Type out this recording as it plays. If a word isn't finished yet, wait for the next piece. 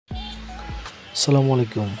আসসালামু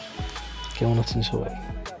আলাইকুম। কেমন আছেন সবাই?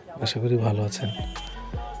 আশা করি ভালো আছেন।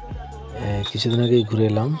 কিছুদিন আগেই ঘুরে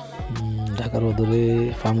এলাম ঢাকার অদূরে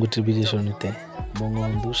ফার্মগেটের বিজয় সরণিতে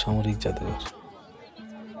বঙ্গবন্ধু সামরিক জাদুঘর।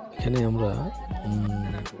 এখানে আমরা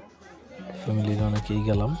ফ্যামিলির অনেকেই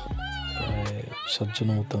গেলাম। প্রায় ৭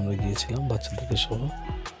 জনের মতো আমরা গিয়েছিলাম বাচ্চাদেরকে সহ।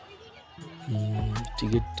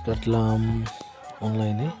 টিকিট কাটলাম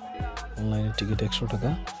অনলাইনে। টিকিট ১০০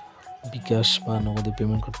 টাকা। বিকাশ বা নগদে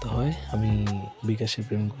পেমেন্ট করতে হয়। আমি বিকাশে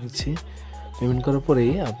পেমেন্ট করেছি। পেমেন্ট করার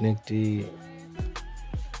পরেই আপনি একটি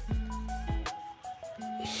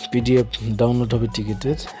পিডিএফ ডাউনলোড হবে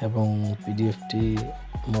টিকিটের, এবং পিডিএফটি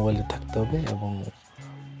মোবাইলে থাকতে হবে। এবং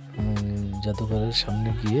জাদুঘরের সামনে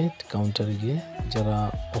গিয়ে কাউন্টারে গিয়ে যারা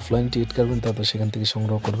অফলাইন টিকিট কাটবেন তারা সেখান থেকে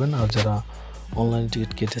সংগ্রহ করবেন, আর যারা অনলাইন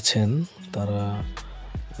টিকিট কেটেছেন তারা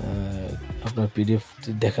আপনার পিডিএফটি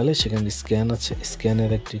দেখালে সেখানে স্ক্যান আছে,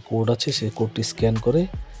 স্ক্যানের একটি কোড আছে, সেই কোডটি স্ক্যান করে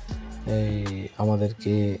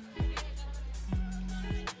আমাদেরকে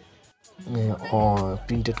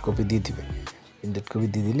প্রিন্টেড কপি দিয়ে দিবে। প্রিন্টেড কপি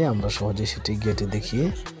দিয়ে দিলে আমরা সহজে সেটি গেটে দেখিয়ে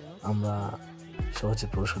আমরা সহজে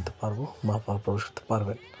প্রবেশ করতে পারবো বা প্রবেশ করতে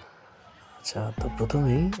পারবেন। আচ্ছা, তো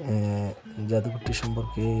প্রথমেই জাদুঘরটি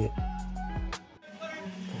সম্পর্কে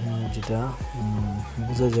যেটা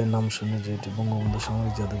বোঝা যায় নাম শুনে যে এটি বঙ্গবন্ধু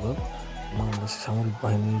সামরিক জাদুঘর। বাংলাদেশের সামরিক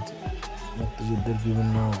বাহিনীর মুক্তিযুদ্ধের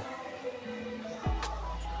বিভিন্ন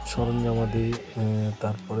সরঞ্জামাদি,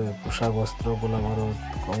 তারপরে পোশাক, অস্ত্র, গোলা বারুদ,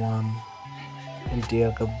 কামান, এন্টি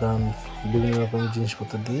এয়ারক্রাফট গান, বিভিন্ন রকমের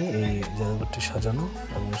জিনিসপত্র দিয়ে এই জাদুঘরটি সাজানো।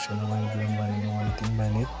 এবং সেনাবাহিনী, বিমান বাহিনী, নৌবাহিনী, ৩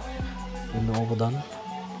 বাহিনীর বিভিন্ন অবদান,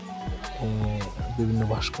 বিভিন্ন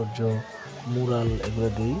ভাস্কর্য, মুরাল, এগুলো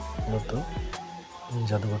দিয়েই মূলত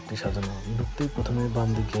জাদুঘরটি সাজানো। ঢুকতেই প্রথমে বাম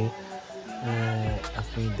দিকে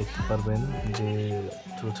আপনি দেখতে পারবেন যে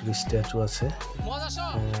ছোটো ছোটো স্ট্যাচু আছে,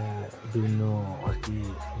 বিভিন্ন আর কি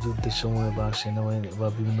যুদ্ধের সময় বা সেনাবাহিনী বা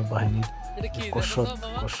বিভিন্ন বাহিনীর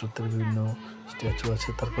কসরতের বিভিন্ন স্ট্যাচু আছে।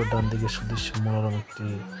 তারপর ডান দিকে সুদৃশ্য মনোরম একটি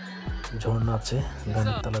ঝর্ণা আছে।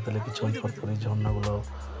 গানের তালে তালে কিছু পর পর এই ঝর্ণাগুলো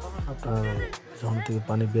আপনার ঝর্ণা থেকে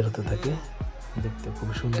পানি বের হতে থাকে, দেখতে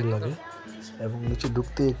খুবই সুন্দর লাগে। এবং নিচে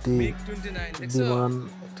ঢুকতে একটি বিমান,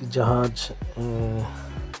 একটি জাহাজ,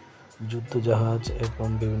 যুদ্ধ জাহাজ, এবং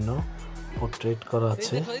বিভিন্ন পোর্ট্রেট করা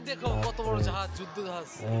আছে,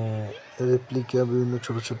 রেপ্লিকা বিভিন্ন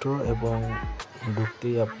ছোট ছোট। এবং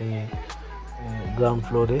ঢুকতেই আপনি গ্রাউন্ড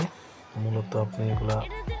ফ্লোরে, মূলত আপনি এগুলা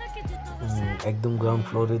একদম গ্রাউন্ড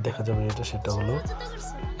ফ্লোরে দেখা যাবে সেটা হলো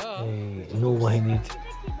এই নৌবাহিনীর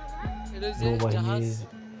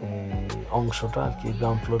অংশটা আর কি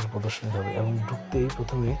গ্রাউন্ড ফ্লোরে প্রদর্শনী হবে। এবং ঢুকতেই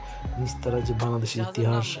প্রথমে নিচতলায় যে বাংলাদেশের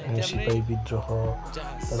ইতিহাস, সিপাহী বিদ্রোহ,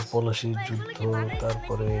 তার পলাশির যুদ্ধ,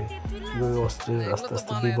 তারপরে কীভাবে অস্ত্রের আস্তে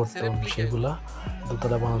আস্তে বিবর্তন, সেগুলা।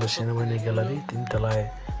 দোতলা বাংলাদেশ সেনাবাহিনী গ্যালারি, 3 তলায়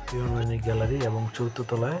বিমান বাহিনী গ্যালারি, এবং 4র্থ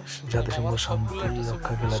তলায় জাতিসংঘ শান্তি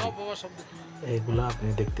রক্ষা গ্যালারি, এগুলা আপনি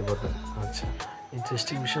দেখতে পারবেন। আচ্ছা,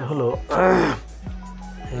 ইন্টারেস্টিং বিষয় হলো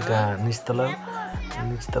এটা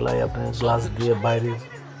নিচতলায় আপনার গ্লাস দিয়ে বাইরের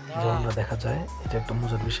ঝর্ণা দেখা যায়। এটা একটা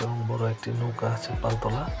মজার বিষয়। এবং বড় একটি নৌকা আছে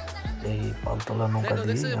পালতলা, এই পালতলা নৌকা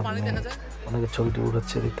দিয়ে আপনি অনেকে ছবিটি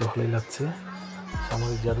উঠাচ্ছে, দেখতে ভালোই লাগছে।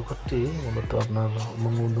 সামরিক জাদুঘরটি মূলত আপনার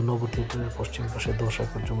বঙ্গবন্ধু নবদ্বীপের পশ্চিম পাশে 10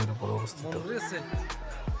 একর জমির উপর অবস্থিত।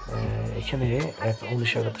 এখানে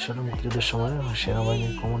 1971 সালে মুক্তিযুদ্ধের সময়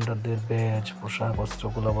সেনাবাহিনীর কমান্ডারদের ব্যাজ, পোশাক, অস্ত্র,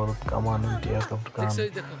 গোলা বারুদ, কামান, এন্টি এয়ারক্রাফট গান,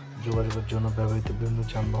 যোগাযোগের জন্য ব্যবহৃত বিভিন্ন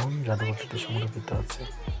যানবাহন জাদুঘরটিতে সংরক্ষিত আছে।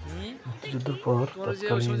 মুক্তিযুদ্ধের পর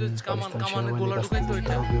তৎকালীন পাকিস্তান সেনাবাহিনীর কাছ থেকে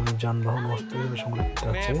উদ্ধার বিভিন্ন যানবাহন, অস্ত্র সংরক্ষিত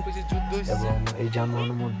আছে। এবং এই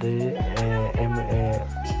যানবাহনের মধ্যে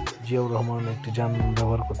জিয়াউর রহমান একটি যান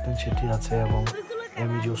ব্যবহার করতেন, সেটি আছে। এবং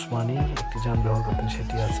এমএজি ওসমানী একটি যান ব্যবহার করতেন,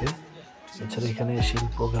 সেটি আছে। এছাড়া এখানে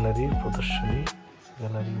শিল্প গ্যালারি, প্রদর্শনী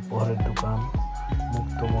গ্যালারি, উপহারের দোকান,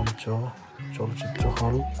 মুক্ত মঞ্চ, চলচ্চিত্র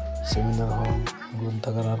হল, সেমিনার হল,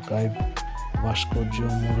 গ্রন্থাগার, আর্কাইভ, ভাস্কর্য,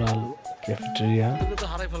 মুরাল, ক্যাফেটেরিয়া,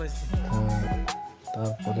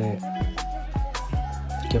 তারপরে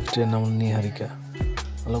ক্যাফেটেরিয়ার নাম নিহারিকা,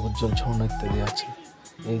 আলোক উজ্জ্বল ঝর্ণা ইত্যাদি আছে।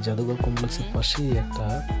 এই জাদুঘর কমপ্লেক্সের পাশেই একটা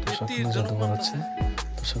তোষাখানা জাদুঘর আছে।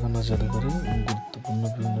 তোষাখানা জাদুঘরে গুরুত্বপূর্ণ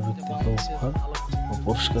বিভিন্ন ব্যক্তিত্ব, উপহার ও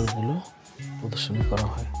পুরস্কারগুলো প্রদর্শনী করা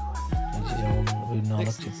হয়। এই যে যেমন বিভিন্ন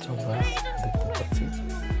আলোকচিত্র আমরা দেখতে পাচ্ছি।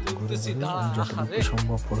 ঘুরে ঘুরে যতটুকু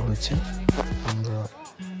সম্ভব হয়েছে আমরা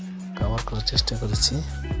কভার করার চেষ্টা করেছি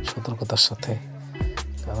সতর্কতার সাথে।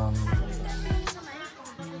 কারণ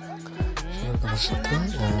সতর্কতার সাথে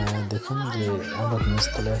দেখুন যে আমরা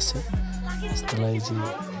নিচতলায় আছে, নিচতলায় যে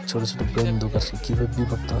ছোটো ছোটো বন্দুক আর কি কীভাবে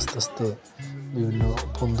বিভক্ত আস্তে আস্তে বিভিন্ন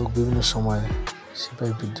বন্দুক বিভিন্ন সময়,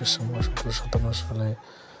 সিপাহী বিদ্রোহের সময় 1757 সালে,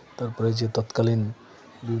 তারপরে যে তৎকালীন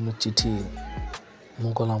বিভিন্ন চিঠি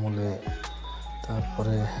মুঘল আমলে,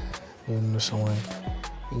 তারপরে বিভিন্ন সময়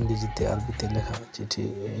ইংরেজিতে আরবিতে লেখা চিঠি,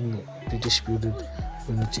 ব্রিটিশ পিরিয়ডের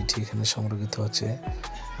বিভিন্ন চিঠি এখানে সংরক্ষিত আছে।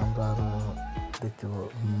 আমরা আরও দেখতে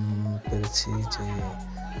পেরেছি যে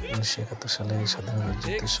 1971 সালে স্বাধীনতা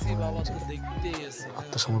যুদ্ধের সময় যে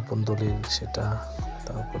আত্মসমর্পণ দলিল সেটা।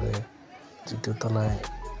 তারপরে তৃতীয় তলায়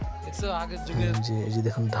যে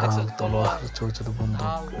দেখুন ঢাল, তলোয়ার, ছোট ছোট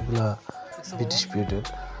বন্দুক, এগুলা ব্রিটিশ পিরিয়ডের।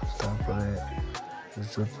 তারপরে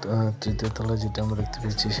তৃতীয় তলায় যেটা আমরা দেখতে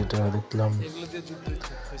পেয়েছি সেটা দেখলাম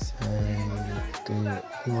একটি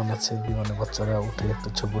বিমান আছে, বিমানে বাচ্চারা উঠে একটা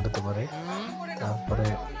ছবি উঠাতে পারে। তারপরে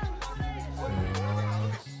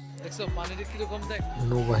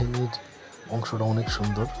নৌবাহিনীর অংশটা অনেক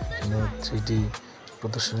সুন্দর, এখানে 3D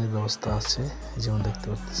প্রদর্শনীর ব্যবস্থা আছে, যেমন দেখতে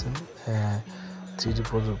পাচ্ছেন 3D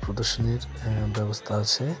প্রদর্শনীর ব্যবস্থা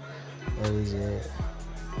আছে এই যে,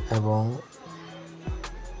 এবং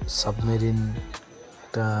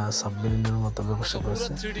সাবমেরিনের মতো ব্যবস্থা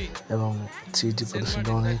করেছে, এবং 3D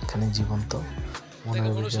প্রদর্শনীটা অনেকখানি জীবন্ত, মনে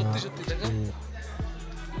হবে যেন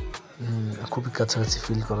খুবই কাছাকাছি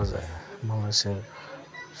ফিল করা যায়। বাংলাদেশের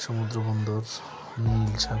সমুদ্র বন্দর,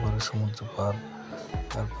 নীল সাগরের সমুদ্র পার,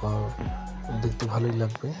 তারপর দেখতে ভালোই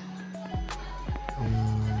লাগবে।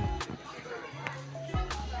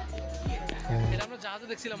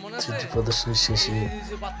 প্রদর্শনীর শেষে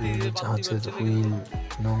জাহাজের হুইল,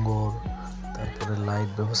 নোঙর, তারপরে লাইট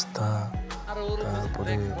ব্যবস্থা,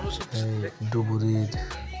 তারপরে ডুবুরির,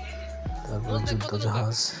 তারপরে যুদ্ধ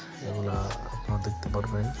জাহাজ, এগুলা আপনারা দেখতে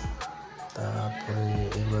পারবেন। তারপরে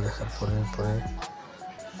এগুলো দেখার পরে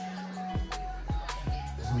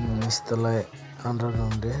নিচতলায়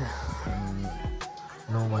আন্ডারগ্রাউন্ডে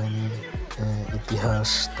নৌবাহিনীর ইতিহাস,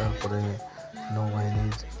 তারপরে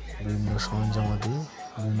নৌবাহিনীর বিভিন্ন সরঞ্জামাদি,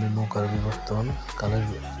 বিভিন্ন নৌকার বিবর্তন,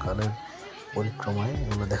 কালের পরিক্রমায়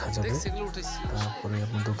এগুলো দেখা যাবে। তারপরে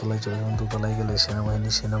আপনি দোতলায় চলে যাবেন, দোতলায় গেলে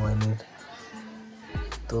সেনাবাহিনীর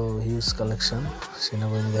তো হিউজ কালেকশন।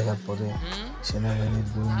 সেনাবাহিনী দেখার পরে সেনাবাহিনীর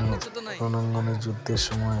বিভিন্ন রণাঙ্গনের যুদ্ধের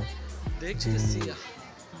সময় যে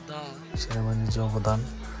সেনাবাহিনীর যে অবদান,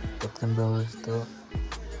 তৎকালীন ব্যবহৃত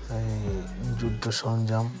যুদ্ধ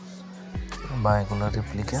সরঞ্জাম বা এগুলো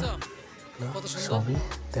রেপ্লিকা সবই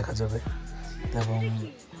দেখা যাবে। এবং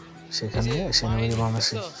সেখানে সেনাবাহিনী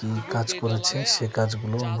বাংলাদেশে কি কাজ করেছে সে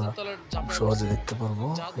কাজগুলো আমরা সহজে দেখতে পারবো।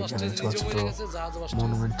 এখানে ছোট ছোট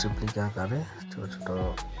মনুমেন্ট রেপ্লিকা আকারে ছোট ছোট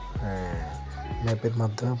ম্যাপের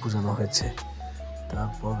মাধ্যমে বোঝানো হয়েছে।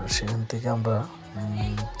 তারপর সেখান থেকে আমরা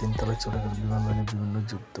 3 তলায় চলে গেলে বিমান বাহিনীর বিভিন্ন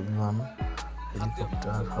যুদ্ধ বিমান,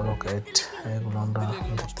 হেলিকপ্টার, রকেট, এগুলো আমরা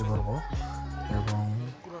দেখতে পারবো। এবং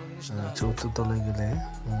 4র্থ তলায় গেলে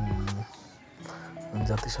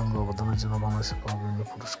জাতিসংঘ অবদানের জন্য বাংলাদেশে পাওয়া বিভিন্ন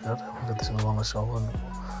পুরস্কার এবং জাতিসংঘ বাংলাদেশের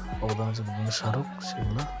অবদানের জন্য বিভিন্ন স্মারক,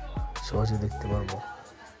 সেগুলো সহজে দেখতে পারবো।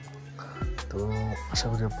 তো আশা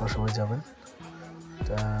করি আপনারা সবাই যাবেন।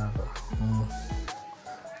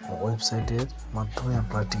 ওয়েবসাইটের মাধ্যমে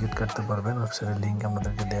আপনারা টিকিট কাটতে পারবেন। ওয়েবসাইটের লিঙ্ক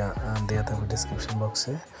আপনাদেরকে দেওয়া থাকবে ডিসক্রিপশন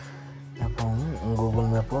বক্সে, এবং গুগল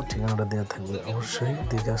ম্যাপও ঠিকানাটা দেওয়া থাকবে। অবশ্যই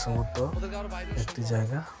দেখে আসার মতো একটি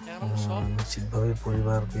জায়গা, নিশ্চিতভাবে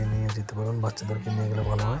পরিবারকে নিয়ে যেতে পারেন, বাচ্চাদেরকে নিয়ে গেলে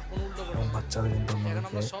ভালো হয়। এবং বাচ্চারা কিন্তু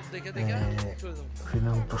আপনাদেরকে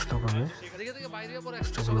প্রশ্ন করবে,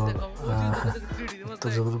 প্রশ্নগুলোর উত্তর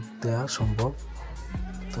যতটুকু দেওয়া সম্ভব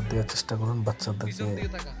উত্তর দেওয়ার চেষ্টা করুন। বাচ্চাদেরকে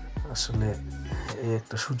আসলে এই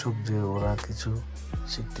একটা সুযোগ যে ওরা কিছু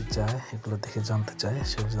শিখতে চায়, এগুলো দেখে জানতে চায়,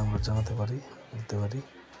 সেগুলো যদি আমরা জানাতে পারি, বলতে পারি,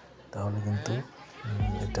 তাহলে কিন্তু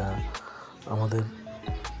এটা আমাদের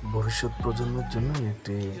ভবিষ্যৎ প্রজন্মের জন্য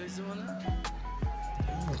একটি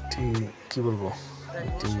কি বলবো,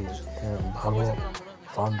 একটি ভালো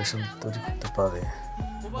ফাউন্ডেশন তৈরি করতে পারে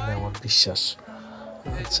বলে আমার বিশ্বাস।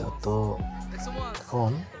 আচ্ছা, তো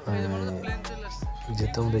এখন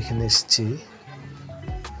যেহেতু আমরা এখানে এসেছি,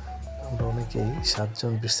 আমরা অনেকেই 7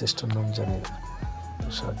 জন বীরশ্রেষ্ঠর নাম জানি না। তো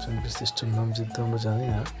 7 জন বীরশ্রেষ্ঠর নাম যেহেতু আমরা জানি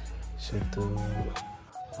না, সেহেতু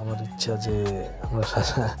আমার ইচ্ছা যে আমরা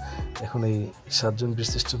এখন এই 7 জন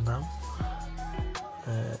বীরশ্রেষ্ঠর নাম,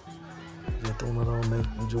 যেহেতু ওনারা অনেক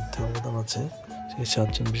যুদ্ধে অবদান আছে, সেই 7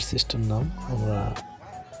 জন বীরশ্রেষ্ঠর নাম আমরা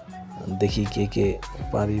দেখি কে কে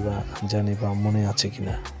পারি বা জানি বা মনে আছে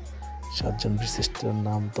কিনা। 7 জন বীরশ্রেষ্ঠর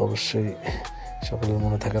নাম তো অবশ্যই সকলের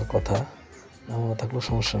মনে থাকার কথা, না মনে থাকলেও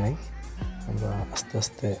সমস্যা নেই, আমরা আস্তে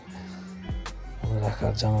আস্তে মনে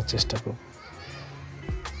রাখার জানার চেষ্টা করব।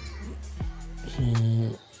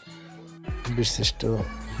 বীরশ্রেষ্ঠ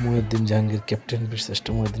মহিউদ্দিন জাহাঙ্গীর, ক্যাপ্টেন বীরশ্রেষ্ঠ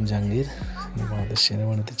মহিউদ্দিন জাহাঙ্গীর, তিনি বাংলাদেশ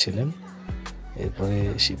সেনাবাহিনীতে ছিলেন। এরপরে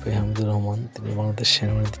সিপাহী হামিদুর রহমান, তিনি বাংলাদেশ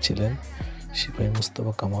সেনাবাহিনীতে ছিলেন। সিপাহী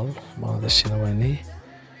মুস্তফা কামাল, বাংলাদেশ সেনাবাহিনী।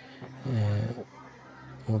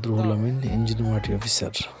 মোহাম্মদ রুহুল আমিন, ইঞ্জিনিয়ার মার্টি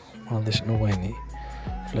অফিসার, বাংলাদেশ নৌবাহিনী।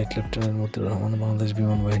 ফ্লাইট লেফটেন্যান্ট মতিউর রহমান, বাংলাদেশ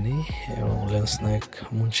বিমান বাহিনী। এবং ল্যান্স নায়ক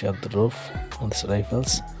মুন্সি আব্দুর রউফ, বাংলাদেশ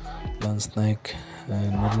রাইফেলস। ল্যান্স নায়ক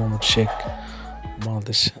নূর মোহাম্মদ শেখ,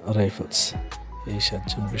 বাংলাদেশ রাইফেলস। এই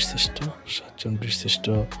 7জন বীরশ্রেষ্ঠ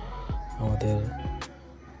আমাদের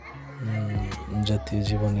জাতীয়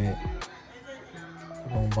জীবনে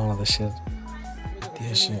এবং বাংলাদেশের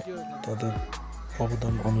ইতিহাসে তাদের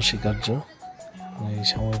অবদান অনস্বীকার্য। এই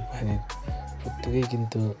সামরিক বাহিনীর প্রত্যেকেই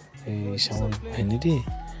কিন্তু এই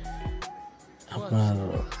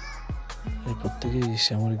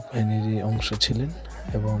সামরিক বাহিনীরই অংশ ছিলেন।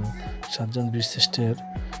 এবং 7জন বীরশ্রেষ্ঠের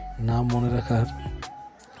নাম মনে রাখার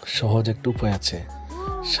সহজ একটা উপায় আছে।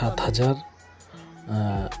 7000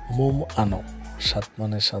 মোম আনো। 7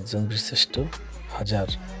 মানে 7জন বীরশ্রেষ্ঠ, 1000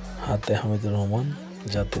 হাতে হামিদুর রহমান,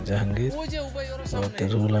 জাতে জাহাঙ্গীর, জাতে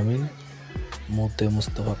রুহুল আমিন, মোতে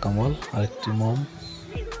মুস্তফা কামাল, আরেকটি মম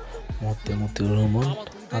মোতে মতিউর রহমান,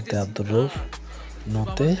 হাতে আব্দুর রউফ,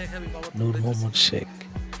 নতে নূর মোহাম্মদ শেখ।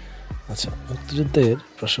 আচ্ছা, মুক্তিযুদ্ধের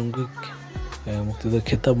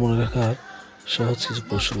খেতাব মনে রাখার সহজ কিছু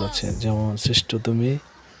কৌশল আছে, যেমন শ্রেষ্ঠ তুমি,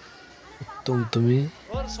 উত্তম তুমি,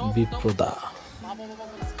 বিপ্রদা।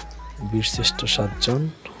 বীরশ্রেষ্ঠ 7 জন,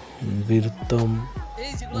 বীর উত্তম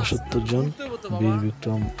 69 জন, বীর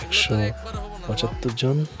বিক্রম 175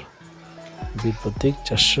 জন, বীর প্রতীক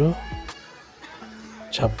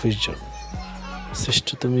 426 জন। শ্রেষ্ঠ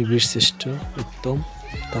তুমি, বীরশ্রেষ্ঠ, উত্তম,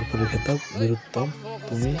 তারপরে খেতাব বীর উত্তম,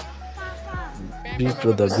 তুমি,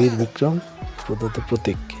 বিপ্রদা, বীর বিক্রম, প্রদত্ত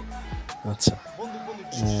প্রতীক। আচ্ছা,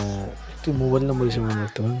 একটি মোবাইল নম্বর হিসেবে মনে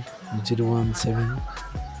রাখতে পারেন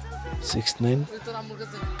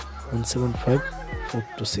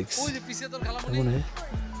 01769175426। মানে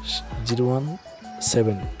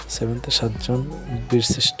 017 7 জন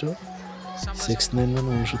বীরশ্রেষ্ঠ, 69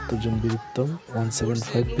 মানে 69 জন বীর উত্তম,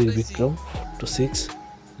 175 বীর বিক্রম, 426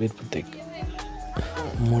 বীর প্রতীক।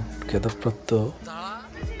 মোট খেতাবপ্রাপ্ত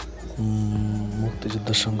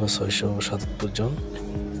মুক্তিযোদ্ধার সংখ্যা 677 জন।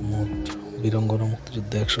 মোট বীরাঙ্গনা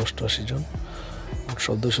মুক্তিযোদ্ধা 188 জন। মোট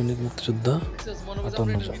সদ্য সৈনিক মুক্তিযোদ্ধা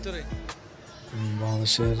 58 জন।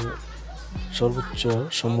 বাংলাদেশের সর্বোচ্চ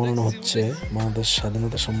সম্মাননা হচ্ছে বাংলাদেশ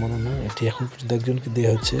স্বাধীনতা সম্মাননা। এটি এখন পর্যন্ত একজনকে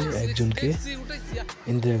দেওয়া হচ্ছে, একজনকে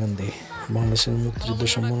ইন্দিরা গান্ধী। বাংলাদেশের মুক্তিযুদ্ধ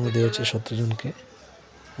সম্মাননা দেওয়া হচ্ছে 17 জনকে।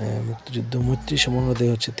 মুক্তিযুদ্ধ মৈত্রী সম্মাননা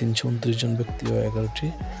দেওয়া হচ্ছে 329 জন ব্যক্তি ও 11টি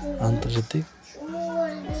আন্তর্জাতিক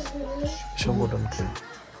সংগঠনকে।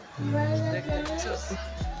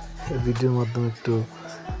 এই ভিডিওর মাধ্যমে একটু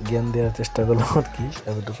জ্ঞান দেওয়ার চেষ্টা করলাম আর কি,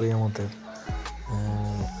 এতটুকুই আমাদের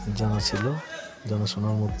জানা ছিল,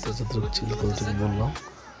 জানাশোনার মধ্যে যতটুকু ছিল ততটুকু বললাম।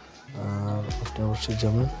 আর আপনি অবশ্যই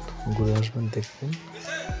যাবেন, ঘুরে আসবেন, দেখবেন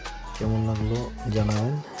কেমন লাগলো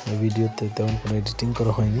জানাবেন। এই ভিডিওতে তেমন কোনো এডিটিং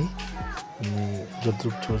করা হয়নি, আমি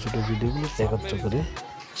যতটুকু ছোটো ছোটো ভিডিওগুলো একত্র করে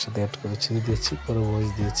একসাথে অ্যাড করে ছেড়ে দিয়েছি, পরে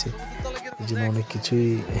ভয়েস দিয়েছি। এই জন্য অনেক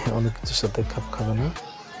কিছুর সাথে খাপ খাবে না।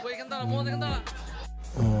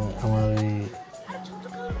 আমার এই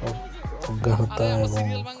অজ্ঞানতা এবং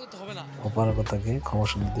অপারগতাকে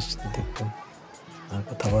ক্ষমাসুন্দর দৃষ্টিতে দেখবেন। আর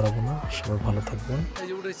কথা বাড়াবো না, সবাই ভালো থাকবেন।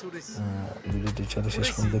 ভিডিওটি শেষ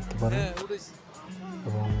পর্যন্ত দেখতে পারেন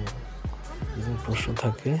এবং যদি প্রশ্ন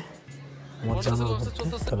থাকে আমার জানার মধ্যে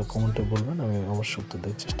তাহলে কমেন্টে বলবেন, আমি অবশ্যই উত্তর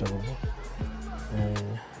দেওয়ার চেষ্টা করবো।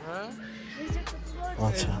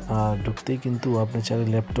 আচ্ছা, আর ঢুকতেই কিন্তু আপনি চাইলে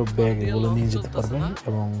ল্যাপটপ, ব্যাগ এগুলো নিয়ে যেতে পারবেন।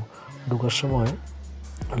 এবং ঢোকার সময়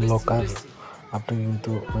লকার, আপনাকে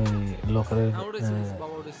কিন্তু ওই লকারের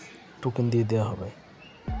টোকেন দিয়ে দেওয়া হবে,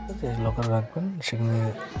 লকার রাখবেন, সেখানে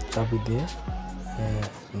চাবি দিয়ে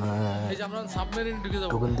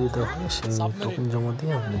টোকেন দিয়ে দেওয়া হবে। সেই টোকেন জমা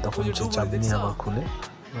দিয়ে আপনি তখন সেই চাবি নিয়ে আবার খুলে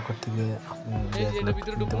লকার থেকে আপনি ব্যাগ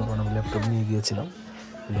ল্যাপটপ নিতে পারবেন। আমি ল্যাপটপ নিয়ে গিয়েছিলাম,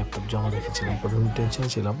 ল্যাপটপ জমা রেখেছিলাম, প্রথমে টেনশন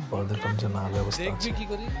ছিলাম, পরে দেখলাম যে না, ব্যবস্থা আছে।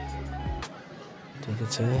 ঠিক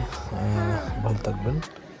আছে, ভালো থাকবেন,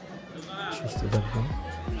 সুস্থ থাকবেন,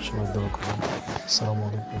 সবাই দোয়া করবেন। আসসালামু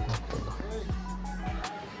আলাইকুম ওয়া রাহমাতুল্লাহ।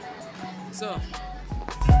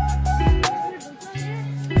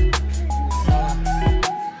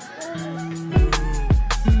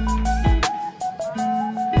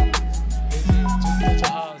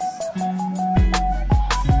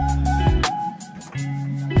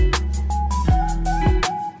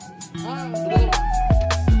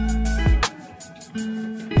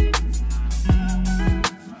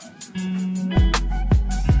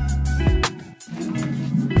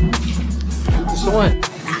 সময়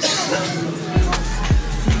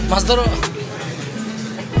মাছ ধরো,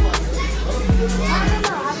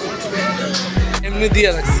 এমনি দিয়ে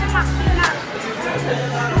রাখছি।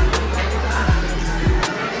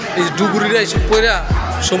 এই ডুবুরিরা এইসব পয়রা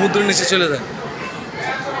সমুদ্রের নিচে চলে যায়।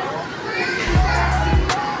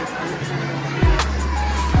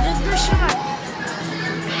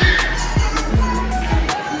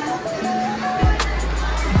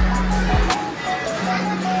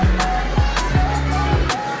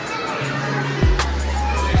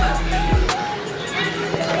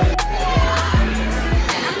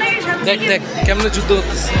 দেখ দেখ কেমনে যুদ্ধ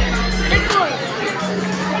করতেছে, এটা কই?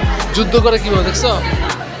 যুদ্ধ করে কিভাবে দেখছো?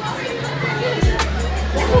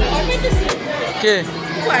 কে?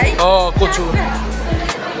 ভাই ও কচু।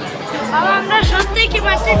 বাবা আমরা সত্যি কি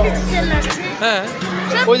মাঠে কিছু চলে আসছে? হ্যাঁ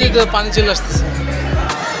ওই যে তো পানি চলে আসতেছে।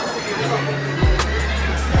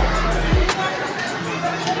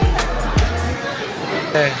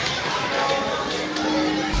 হ্যাঁ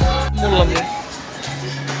বললাম যে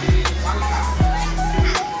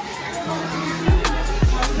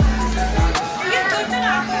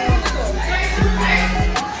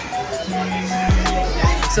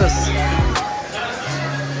দেখছস?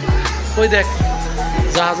 ওই দেখ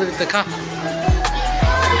জাহাজের দেখা।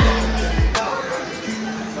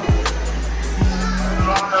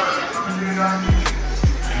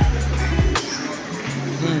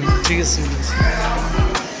 ঠিক আছে ঠিক আছে।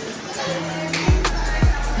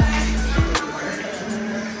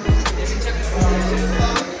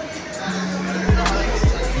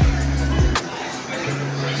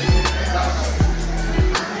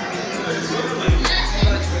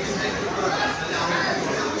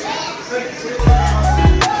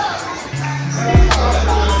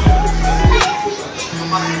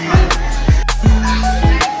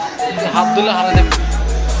 হাত দিলে হারা যাবে।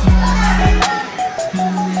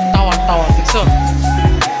 টাওয়ার টাওয়ার দেখছো?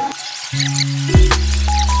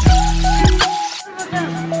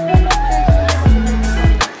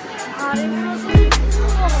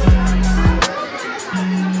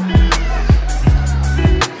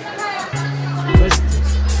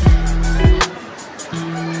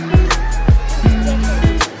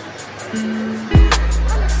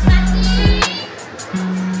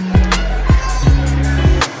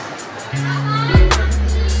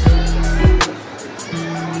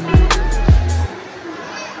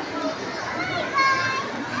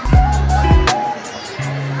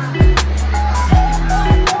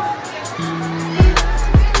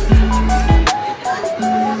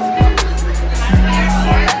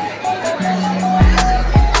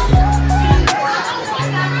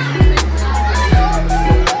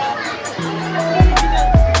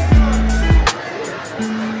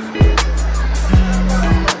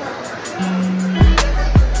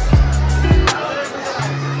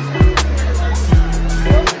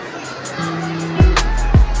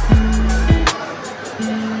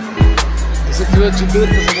 যুদ্ধ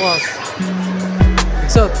করতেছে বস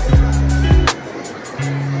দেখছো?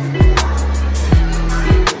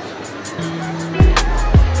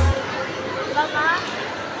 বাবা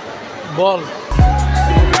বল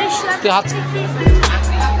তুই হাত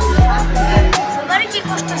সবারই কি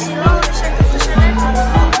কষ্ট ছিল উনিশশো ৭১ সালে?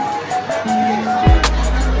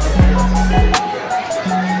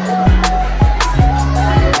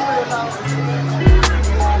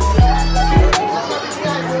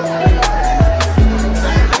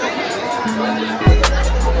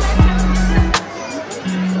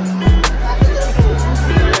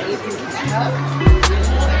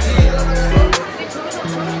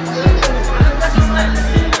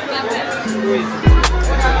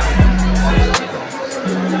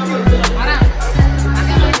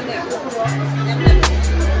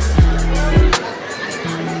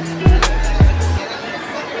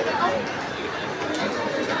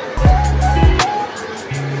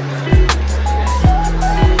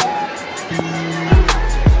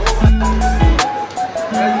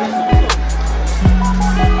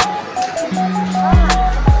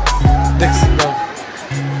 দেখছি দাও।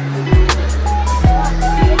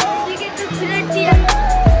 এদিকে একটু প্লেট দিয়ে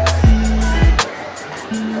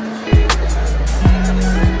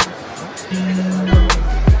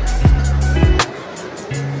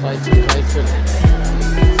রাইফেল রাইফেল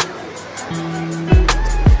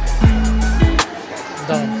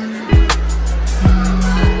দাও।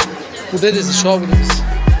 উঠে দিয়েছি সব উঠে দিয়েছি।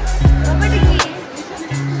 বাবা এটা কি?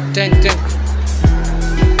 ট্যাঙ্ক ট্যাঙ্ক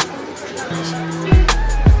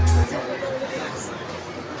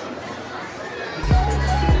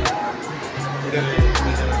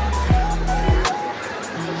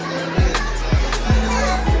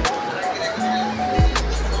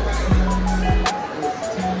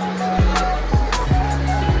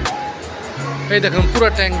এই দেখুন পুরো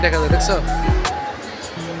ট্যাঙ্ক দেখা যায় দেখছো?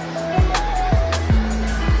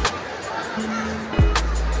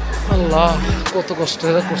 আল্লাহ কত কষ্ট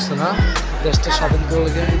এরা করছে না দেশটা স্বাধীন করে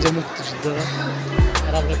লেগে, এই যে মুক্তিযোদ্ধারা।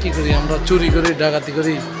 আর আমরা কি করি? আমরা চুরি করি ডাকাতি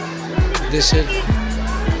করি দেশের।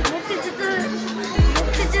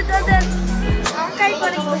 মুক্তিযোদ্ধাদের সংখ্যাই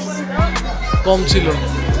করে বসছিল। কম ছিল,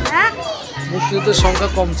 হ্যাঁ মুক্তিযুদ্ধের সংখ্যা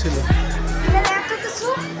কম ছিল। তাহলে এত কিছু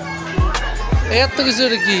এত কিছু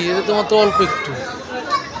এটা কি? এটা তোমার তো অল্প একটু।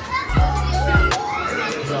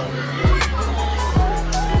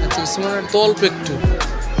 এত কিছু করছে মানে তো অল্প একটু।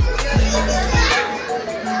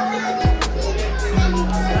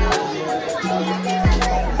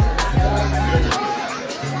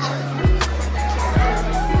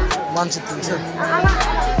 মানচিত্র দিচ্ছেন?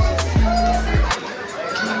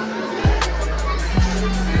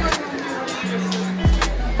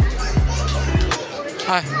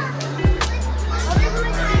 হ্যাঁ,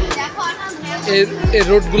 এই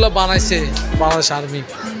রোডগুলো বানাইছে বাংলাদেশ আর্মি,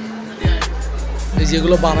 এই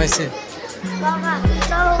যেগুলো বানাইছে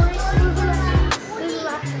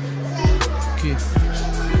কি,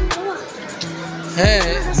 হ্যাঁ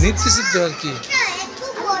নিতেছি তো আর কি।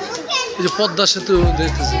 এই যে পদ্মা সেতু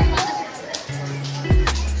দেখতেছি,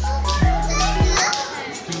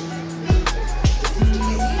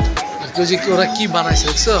 যে ওরা কি বানাইছে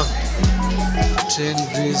দেখছো, ট্রেন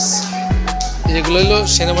ব্রিজ, এগুলো হলো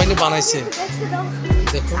সেনাবাহিনী বানাইছে।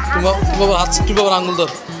 দেখো তুমি হাত, তুমি বাবার আঙুল ধর,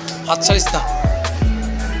 হাত ছাড়িস না।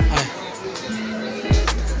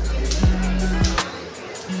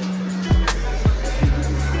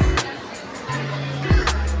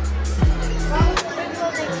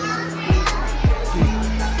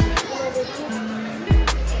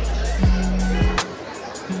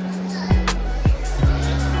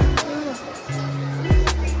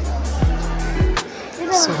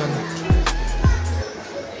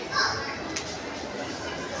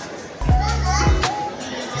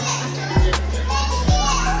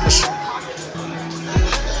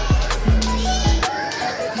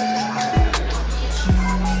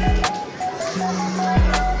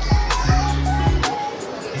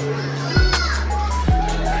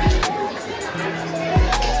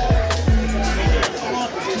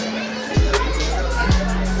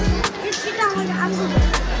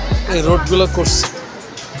 এই রোডগুলো করছে।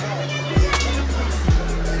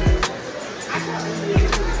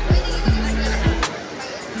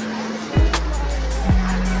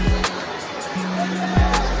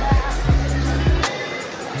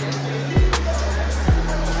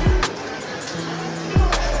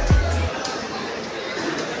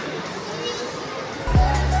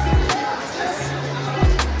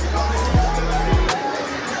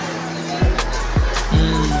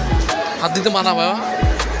 হাত দিতে মানা ভাই,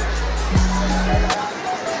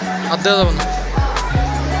 হাত দেওয়া যাবে না।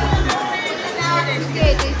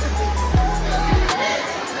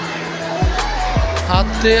 হাত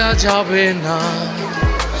দেওয়া যাবে না।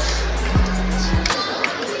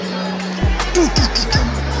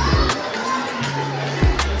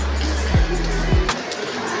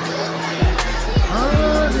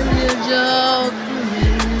 হারিয়ে যাও তুমি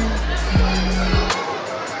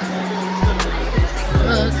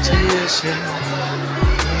এসে,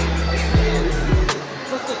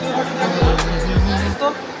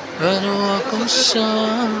 pero con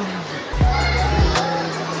sol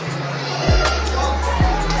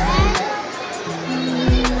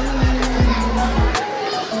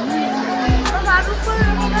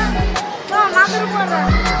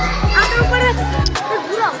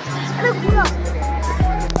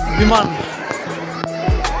বিমান,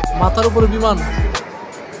 মাথার উপরে বিমান।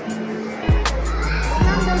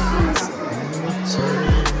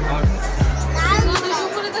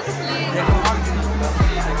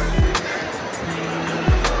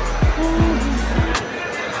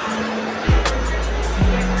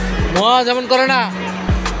 মহা যেমন করে না,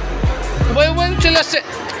 উভয় উভয় চলে আসছে।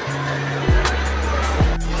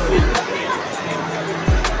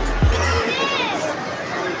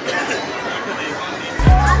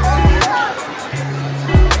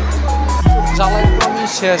 জ্বালাই তো আমি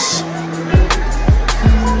শেষ।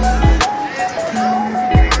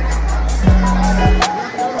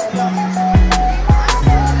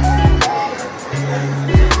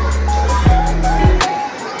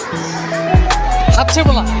 হাতছে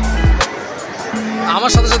বলা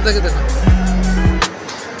আমার সাথে সাথে দেখে দেখো,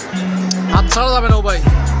 হাত ছাড়া যাবে না ও ভাই।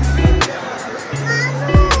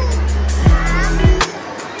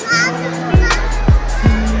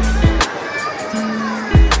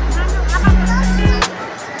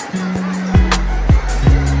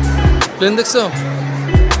 প্লেন দেখছো?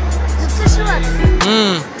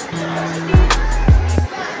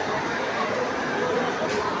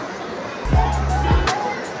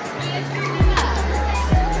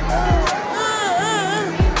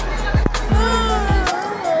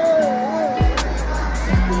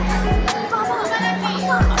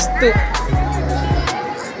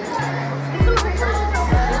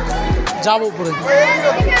 যাবো উপরে,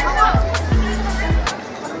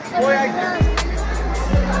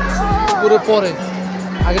 উপরে পরে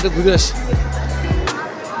আগে তো ঘুরে আসি।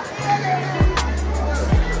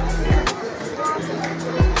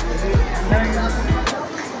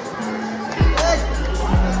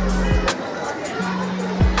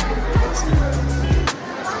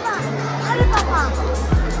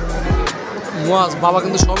 মুয়াজ বাবা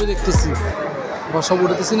কিন্তু সবই দেখতেছি, বাবা সব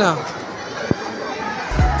উঠেতেছি না।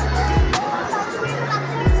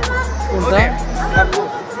 কোনটা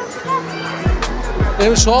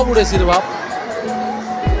আমি সব উঠেছি রে বাপ,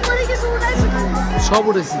 সব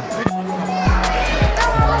উঠেছি।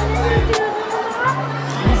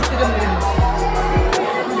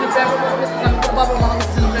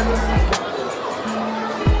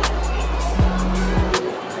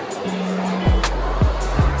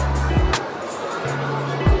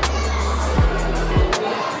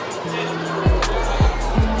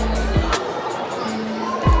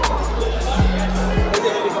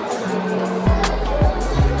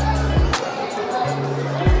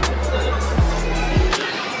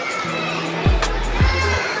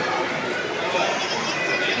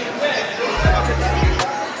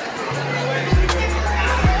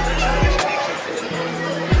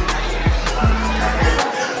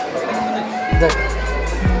 দেখ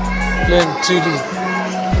প্লেন 3D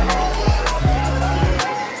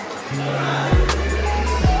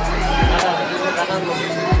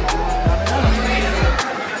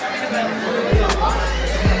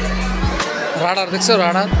রাডার দেখছো,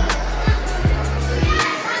 রাডার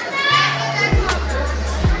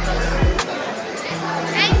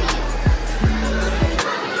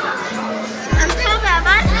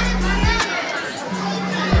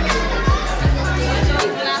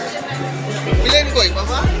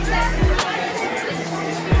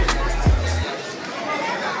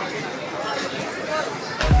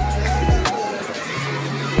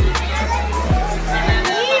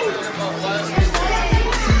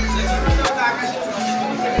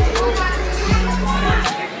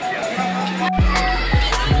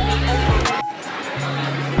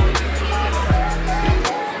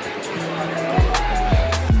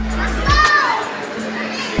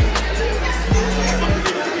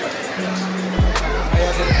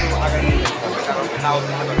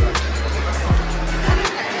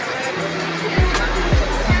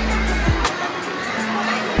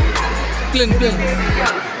প্লেন প্লেন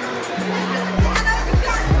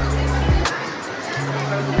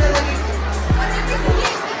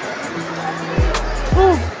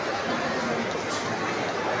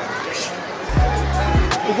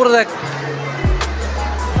উপরে দেখ।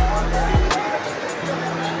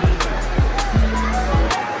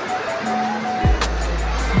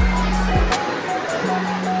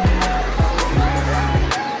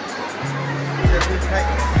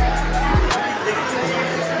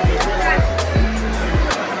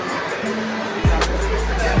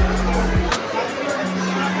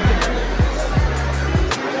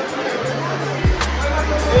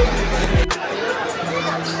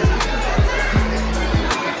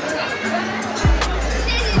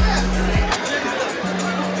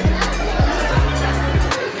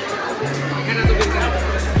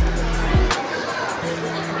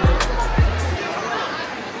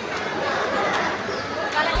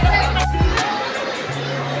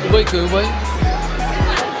 Ubay ke Ubay?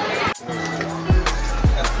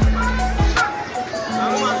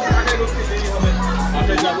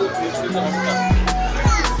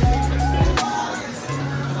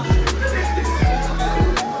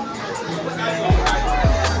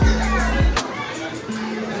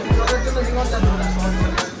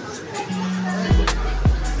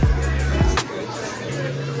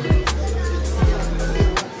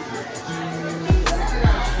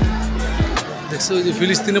 দেখছো ওই যে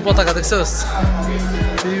ফিলিস্তিনের পতাকা দেখছোস,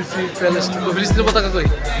 ফ্রি ফ্রি প্যালেস্টাইন। ফিলিস্তিনের পতাকা কই?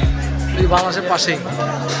 এই বাংলাদেশের পাশেই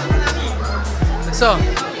দেখছো,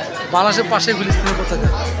 বাংলাদেশের পাশেই ফিলিস্তিনের পতাকা।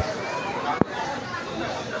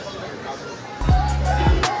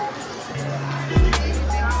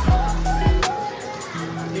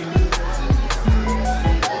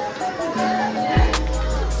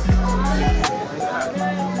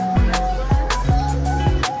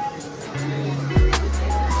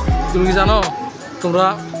 তুমি কি জানো, তোমরা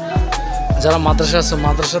যারা মাদ্রাসা আছো,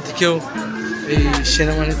 মাদ্রাসা থেকেও এই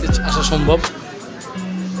সেনাবাহিনীতে আসা সম্ভব।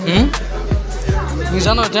 তুমি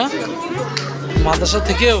জানো এটা, মাদ্রাসা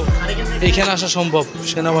থেকেও এইখানে আসা সম্ভব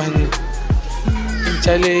সেনাবাহিনী। তুমি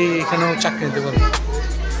চাইলে এখানেও চাকরি নিতে পারো।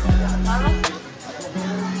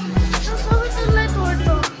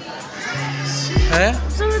 হ্যাঁ,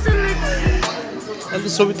 এখন তো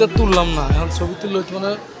ছবিটা তুললাম না, এখন ছবি তুললে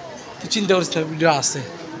মানে তুই চিন্তা করিস না, ভিডিও আছে,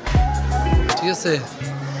 ঠিক আছে?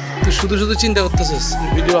 তুই শুধু শুধু চিন্তা করতেছিস,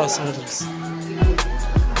 ভিডিও আছে আমাদের কাছে।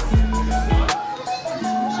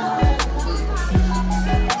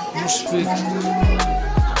 মুশফিক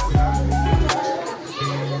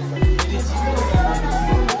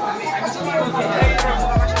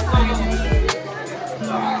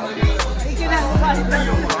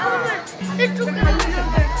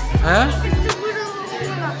হ্যাঁ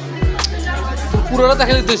তোরা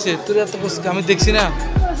দেখা দিতেছে তোর এত আমি দেখছি না,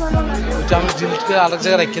 ওইটা আমি ডিলিট করে আরেক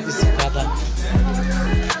জায়গায় রেখে দিচ্ছি গাদা।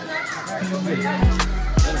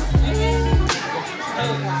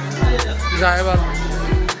 যা এবার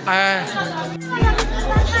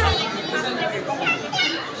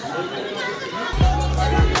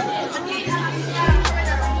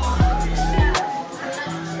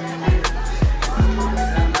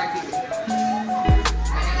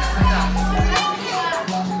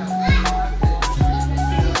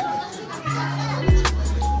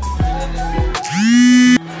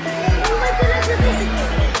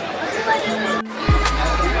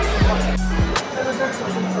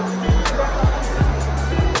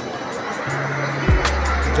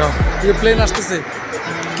যাও, প্লেন আসতেছে,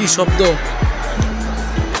 কি শব্দ!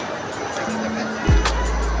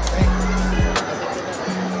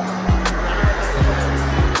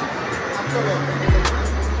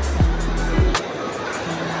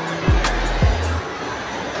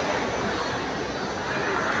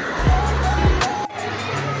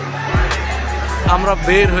 আমরা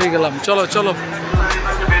বের হয়ে গেলাম, চলো চলো।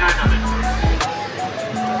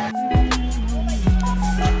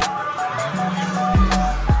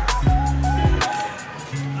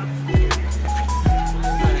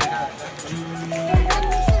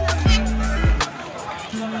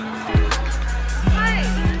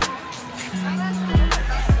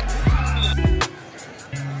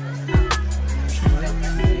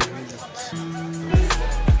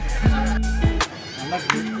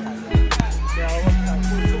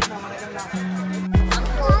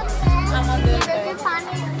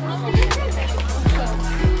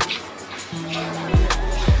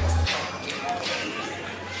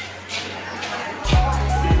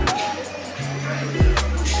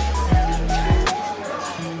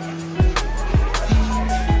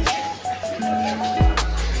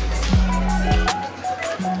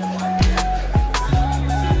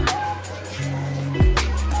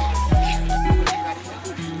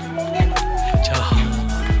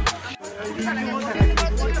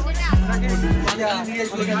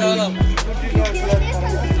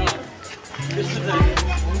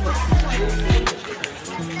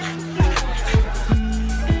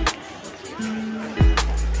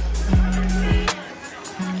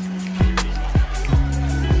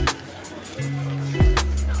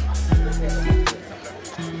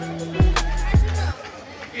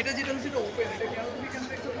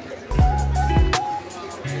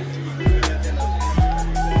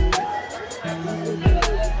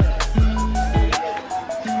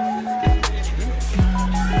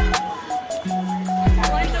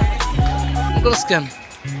 কেন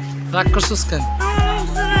রাগ করছিস কেন?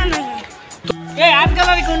 আর্ট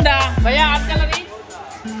গ্যালারি কোনটা ভাইয়া? আর্ট গ্যালারি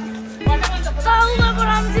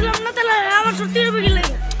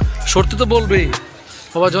সত্যি তো বলবেই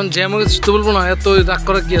বাবা, যখন জ্যাম হয়ে গেছে তো বলবো না, এত রাগ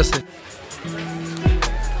করা কি আছে?